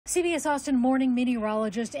CBS Austin morning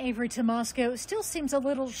meteorologist Avery Tomasco still seems a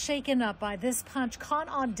little shaken up by this punch caught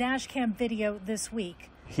on dashcam video this week.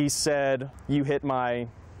 He said, "You hit my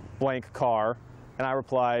blank car." And I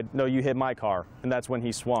replied, "No, you hit my car." And that's when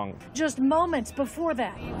he swung. Just moments before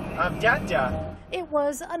that, it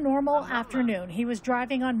was a normal afternoon. He was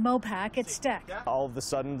driving on Mopac at Steck. All of a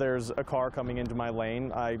sudden, there's a car coming into my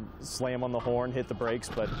lane. I slam on the horn, hit the brakes,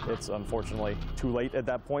 but it's unfortunately too late at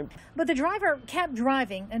that point. But the driver kept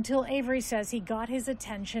driving until Avery says he got his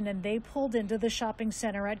attention and they pulled into the shopping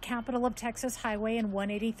center at Capital of Texas Highway and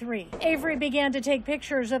 183. Avery began to take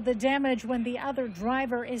pictures of the damage when the other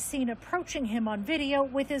driver is seen approaching him on video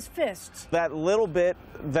with his fists. That little bit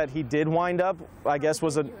that he did wind up, I guess,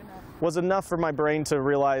 was enough for my brain to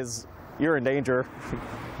realize you're in danger.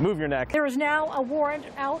 Move your neck. There is now a warrant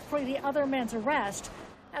out for the other man's arrest.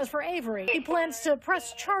 As for Avery, he plans to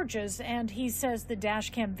press charges, and he says the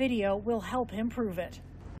dashcam video will help him prove it.